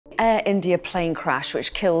Air India plane crash,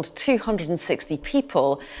 which killed 260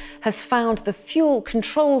 people, has found the fuel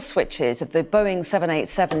control switches of the Boeing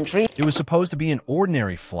 787 Dreamliner. It was supposed to be an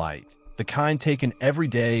ordinary flight, the kind taken every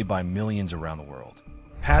day by millions around the world.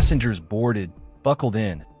 Passengers boarded, buckled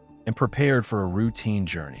in, and prepared for a routine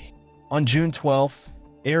journey. On June 12th,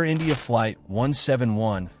 Air India Flight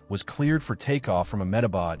 171 was cleared for takeoff from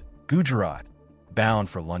Ahmedabad, Gujarat, bound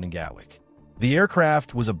for London Gatwick. The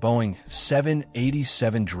aircraft was a Boeing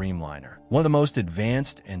 787 Dreamliner, one of the most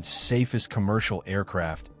advanced and safest commercial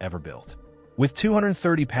aircraft ever built. With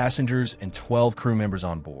 230 passengers and 12 crew members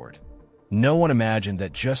on board, no one imagined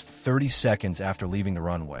that just 30 seconds after leaving the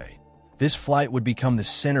runway, this flight would become the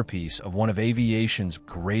centerpiece of one of aviation's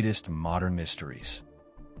greatest modern mysteries.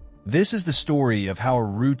 This is the story of how a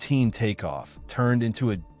routine takeoff turned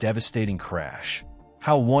into a devastating crash,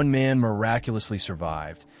 how one man miraculously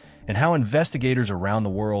survived, and how investigators around the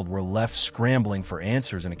world were left scrambling for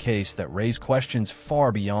answers in a case that raised questions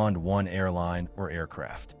far beyond one airline or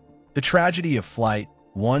aircraft. The tragedy of Flight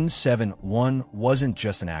 171 wasn't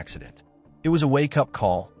just an accident. It was a wake-up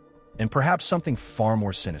call, and perhaps something far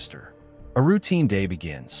more sinister. A routine day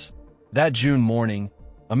begins. That June morning,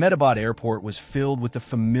 Ahmedabad Airport was filled with the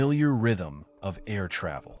familiar rhythm of air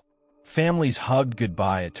travel. Families hugged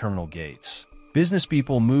goodbye at terminal gates. Business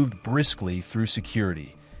people moved briskly through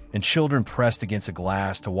security, and children pressed against a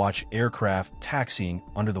glass to watch aircraft taxiing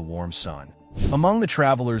under the warm sun. Among the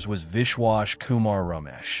travelers was Vishwas Kumar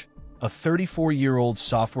Ramesh, a 34-year-old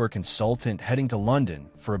software consultant heading to London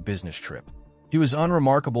for a business trip. He was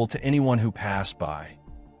unremarkable to anyone who passed by,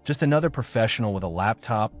 just another professional with a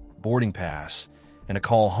laptop, boarding pass, and a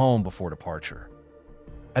call home before departure.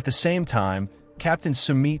 At the same time, Captain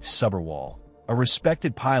Sumit Sabharwal, a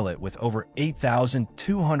respected pilot with over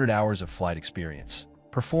 8,200 hours of flight experience,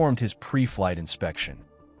 performed his pre-flight inspection.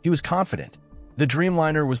 He was confident. The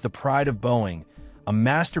Dreamliner was the pride of Boeing, a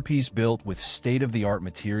masterpiece built with state-of-the-art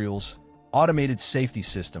materials, automated safety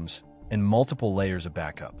systems, and multiple layers of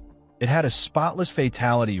backup. It had a spotless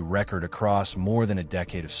fatality record across more than a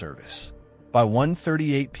decade of service. By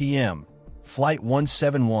 1:38 p.m., Flight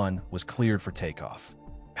 171 was cleared for takeoff.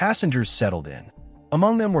 Passengers settled in.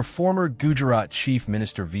 Among them were former Gujarat Chief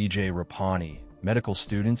Minister Vijay Rupani, medical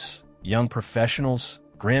students, young professionals,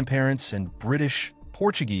 grandparents, and British,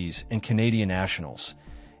 Portuguese, and Canadian nationals,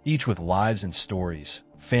 each with lives and stories,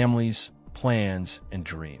 families, plans, and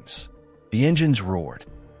dreams. The engines roared.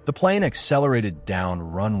 The plane accelerated down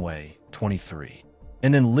runway 23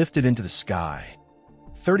 and then lifted into the sky.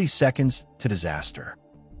 30 seconds to disaster.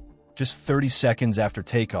 Just 30 seconds after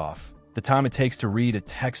takeoff, the time it takes to read a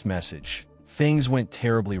text message, things went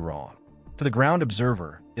terribly wrong. To the ground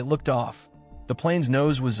observer, it looked off. The plane's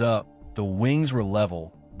nose was up, the wings were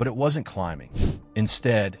level, but it wasn't climbing.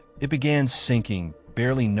 Instead, it began sinking,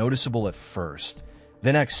 barely noticeable at first,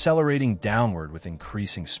 then accelerating downward with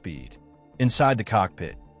increasing speed. Inside the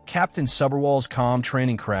cockpit, Captain Sabharwal's comm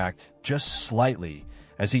training cracked just slightly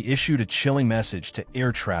as he issued a chilling message to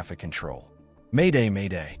air traffic control. Mayday,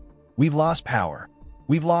 mayday. We've lost power.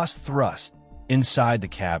 We've lost thrust. Inside the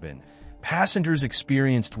cabin, passengers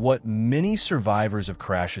experienced what many survivors of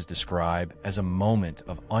crashes describe as a moment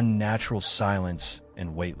of unnatural silence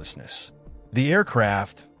and weightlessness. The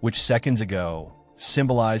aircraft, which seconds ago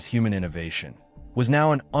symbolized human innovation, was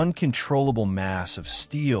now an uncontrollable mass of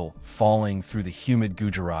steel falling through the humid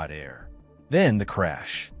Gujarat air. Then the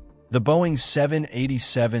crash. The Boeing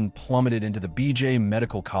 787 plummeted into the BJ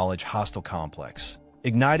Medical College hostel complex,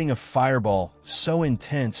 igniting a fireball so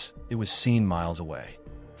intense it was seen miles away.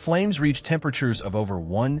 Flames reached temperatures of over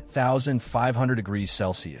 1,500 degrees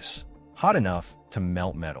Celsius, hot enough to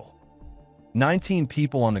melt metal. 19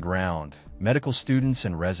 people on the ground, medical students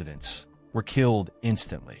and residents, were killed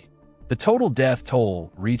instantly. The total death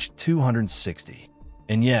toll reached 260.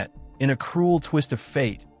 And yet, in a cruel twist of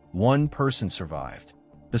fate, one person survived.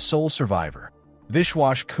 The sole survivor,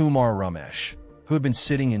 Vishwas Kumar Ramesh, who had been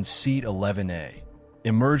sitting in seat 11A,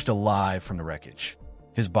 emerged alive from the wreckage.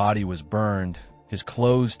 His body was burned, his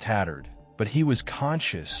clothes tattered, but he was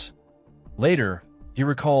conscious. Later, he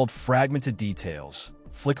recalled fragmented details,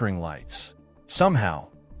 flickering lights. Somehow,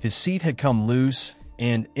 his seat had come loose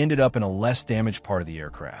and ended up in a less damaged part of the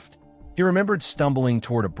aircraft. He remembered stumbling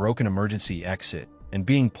toward a broken emergency exit and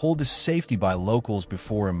being pulled to safety by locals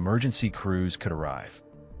before emergency crews could arrive.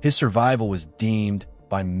 His survival was deemed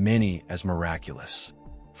by many as miraculous.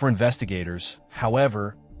 For investigators,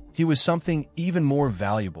 however, he was something even more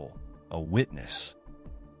valuable, a witness.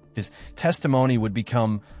 His testimony would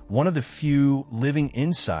become one of the few living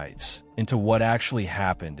insights into what actually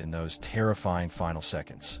happened in those terrifying final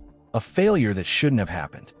seconds. A failure that shouldn't have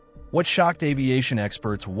happened. What shocked aviation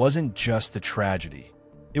experts wasn't just the tragedy.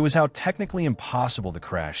 It was how technically impossible the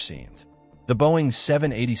crash seemed. The Boeing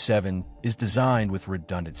 787 is designed with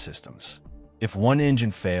redundant systems. If one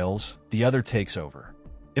engine fails, the other takes over.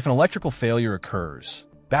 If an electrical failure occurs,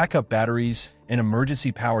 backup batteries and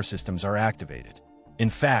emergency power systems are activated. In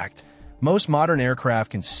fact, most modern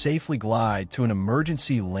aircraft can safely glide to an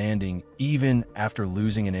emergency landing even after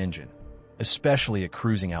losing an engine, especially at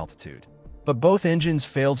cruising altitude. But both engines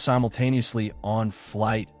failed simultaneously on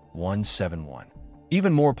Flight 171.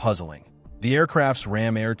 Even more puzzling, the aircraft's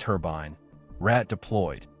ram air turbine, RAT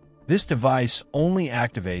deployed. This device only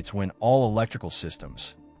activates when all electrical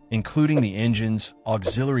systems, including the engine's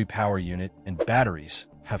auxiliary power unit and batteries,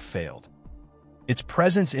 have failed. Its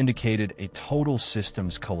presence indicated a total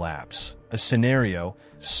systems collapse, a scenario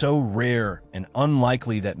so rare and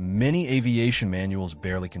unlikely that many aviation manuals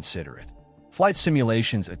barely consider it. Flight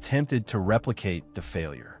simulations attempted to replicate the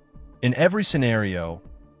failure. In every scenario,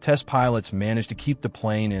 test pilots managed to keep the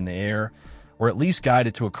plane in the air or at least guide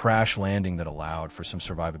it to a crash landing that allowed for some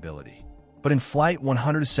survivability. But in Flight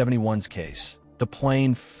 171's case, the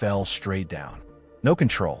plane fell straight down. No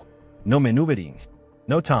control, no maneuvering,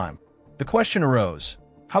 no time. The question arose,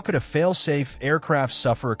 how could a fail-safe aircraft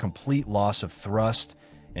suffer a complete loss of thrust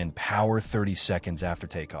and power 30 seconds after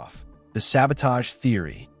takeoff? The sabotage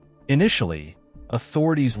theory. Initially,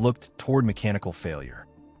 authorities looked toward mechanical failure.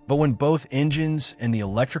 But when both engines and the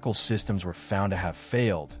electrical systems were found to have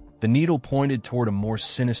failed, the needle pointed toward a more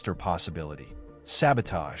sinister possibility: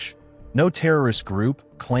 sabotage. No terrorist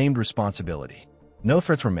group claimed responsibility. No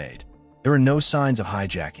threats were made. There were no signs of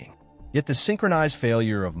hijacking. Yet the synchronized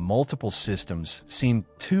failure of multiple systems seemed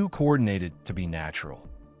too coordinated to be natural.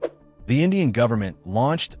 The Indian government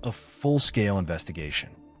launched a full-scale investigation.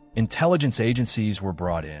 Intelligence agencies were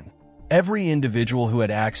brought in. Every individual who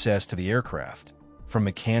had access to the aircraft, from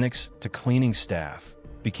mechanics to cleaning staff,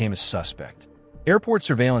 became a suspect. Airport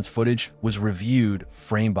surveillance footage was reviewed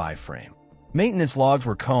frame by frame. Maintenance logs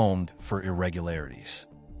were combed for irregularities.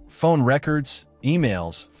 Phone records,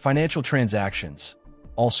 emails, financial transactions,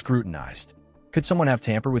 all scrutinized. Could someone have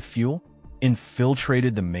tampered with fuel?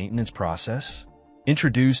 Infiltrated the maintenance process?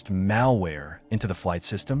 Introduced malware into the flight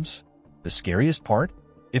systems? The scariest part?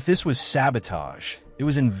 If this was sabotage, it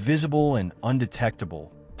was invisible and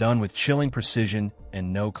undetectable, done with chilling precision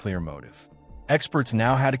and no clear motive. Experts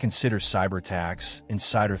now had to consider cyber attacks,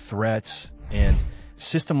 insider threats, and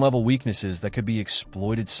system-level weaknesses that could be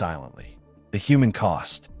exploited silently. The human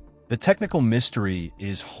cost. The technical mystery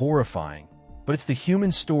is horrifying, but it's the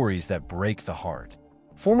human stories that break the heart.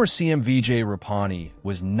 Former CM Vijay Rupani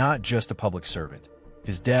was not just a public servant.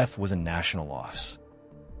 His death was a national loss.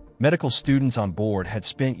 Medical students on board had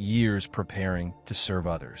spent years preparing to serve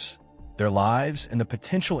others. Their lives and the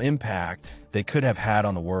potential impact they could have had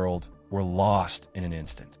on the world were lost in an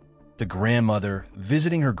instant. The grandmother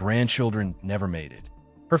visiting her grandchildren never made it.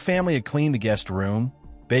 Her family had cleaned the guest room,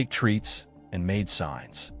 baked treats, and made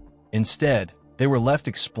signs. Instead, they were left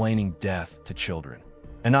explaining death to children.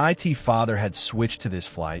 An IT father had switched to this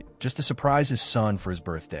flight just to surprise his son for his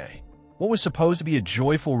birthday. What was supposed to be a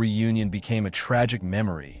joyful reunion became a tragic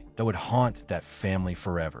memory that would haunt that family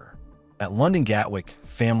forever. At London Gatwick,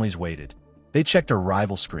 families waited. They checked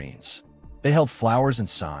arrival screens. They held flowers and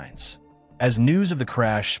signs. As news of the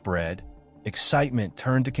crash spread, excitement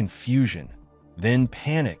turned to confusion, then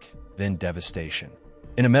panic, then devastation.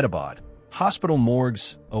 In Ahmedabad, hospital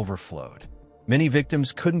morgues overflowed. Many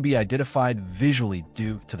victims couldn't be identified visually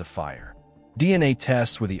due to the fire. DNA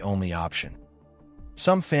tests were the only option.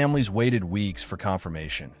 Some families waited weeks for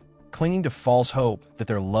confirmation, clinging to false hope that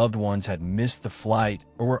their loved ones had missed the flight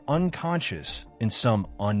or were unconscious in some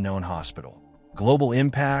unknown hospital. Global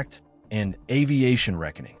impact and aviation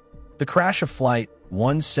reckoning. The crash of Flight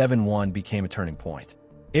 171 became a turning point.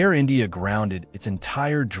 Air India grounded its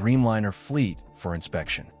entire Dreamliner fleet for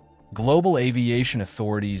inspection. Global aviation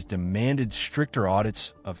authorities demanded stricter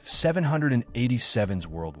audits of 787s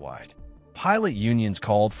worldwide. Pilot unions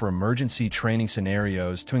called for emergency training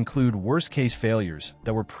scenarios to include worst-case failures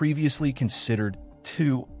that were previously considered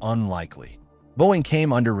too unlikely. Boeing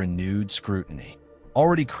came under renewed scrutiny.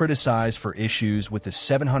 Already criticized for issues with the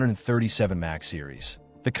 737 MAX series,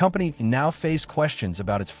 the company now faced questions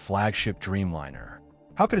about its flagship Dreamliner.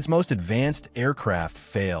 How could its most advanced aircraft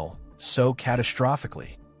fail so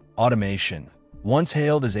catastrophically? Automation, once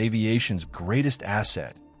hailed as aviation's greatest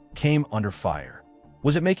asset, came under fire.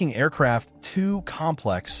 Was it making aircraft too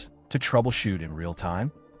complex to troubleshoot in real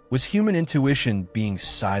time? Was human intuition being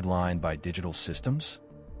sidelined by digital systems?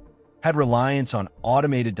 Had reliance on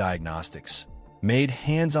automated diagnostics made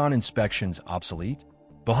hands-on inspections obsolete?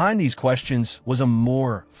 Behind these questions was a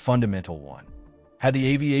more fundamental one. Had the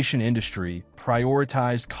aviation industry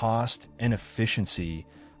prioritized cost and efficiency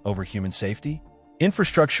over human safety,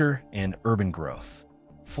 infrastructure, and urban growth?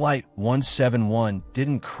 Flight 171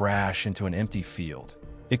 didn't crash into an empty field.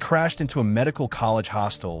 It crashed into a medical college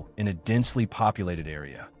hostel in a densely populated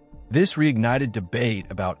area. This reignited debate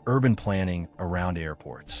about urban planning around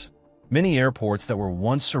airports. Many airports that were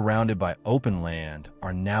once surrounded by open land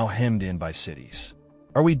are now hemmed in by cities.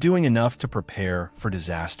 Are we doing enough to prepare for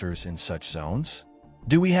disasters in such zones?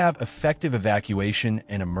 Do we have effective evacuation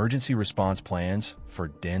and emergency response plans for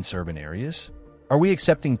dense urban areas? Are we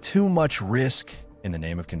accepting too much risk in the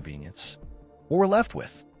name of convenience? What we're left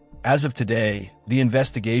with? As of today, the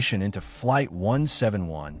investigation into Flight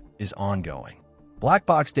 171 is ongoing. Black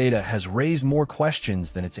box data has raised more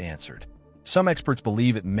questions than it's answered. Some experts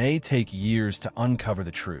believe it may take years to uncover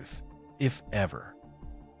the truth, if ever.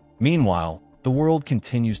 Meanwhile, the world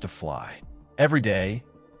continues to fly. Every day,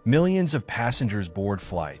 millions of passengers board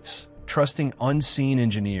flights, trusting unseen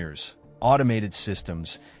engineers, automated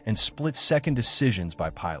systems, and split-second decisions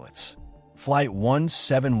by pilots. Flight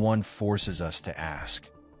 171 forces us to ask,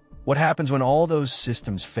 what happens when all those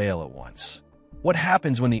systems fail at once? What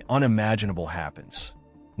happens when the unimaginable happens?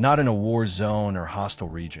 Not in a war zone or hostile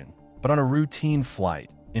region, but on a routine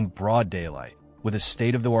flight in broad daylight with a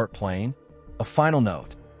state-of-the-art plane? A final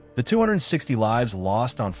note. The 260 lives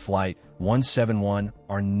lost on Flight 171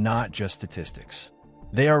 are not just statistics.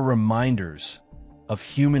 They are reminders of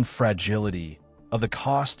human fragility, of the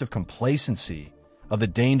cost of complacency, of the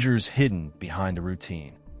dangers hidden behind the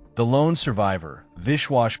routine. The lone survivor,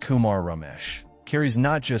 Vishwas Kumar Ramesh, carries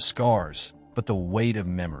not just scars, but the weight of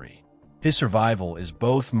memory. His survival is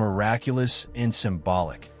both miraculous and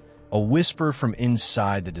symbolic, a whisper from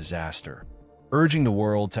inside the disaster, urging the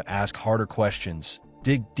world to ask harder questions,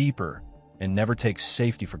 dig deeper, and never take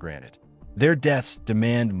safety for granted. Their deaths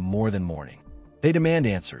demand more than mourning. They demand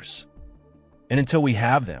answers. And until we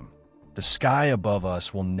have them, the sky above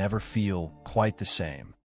us will never feel quite the same.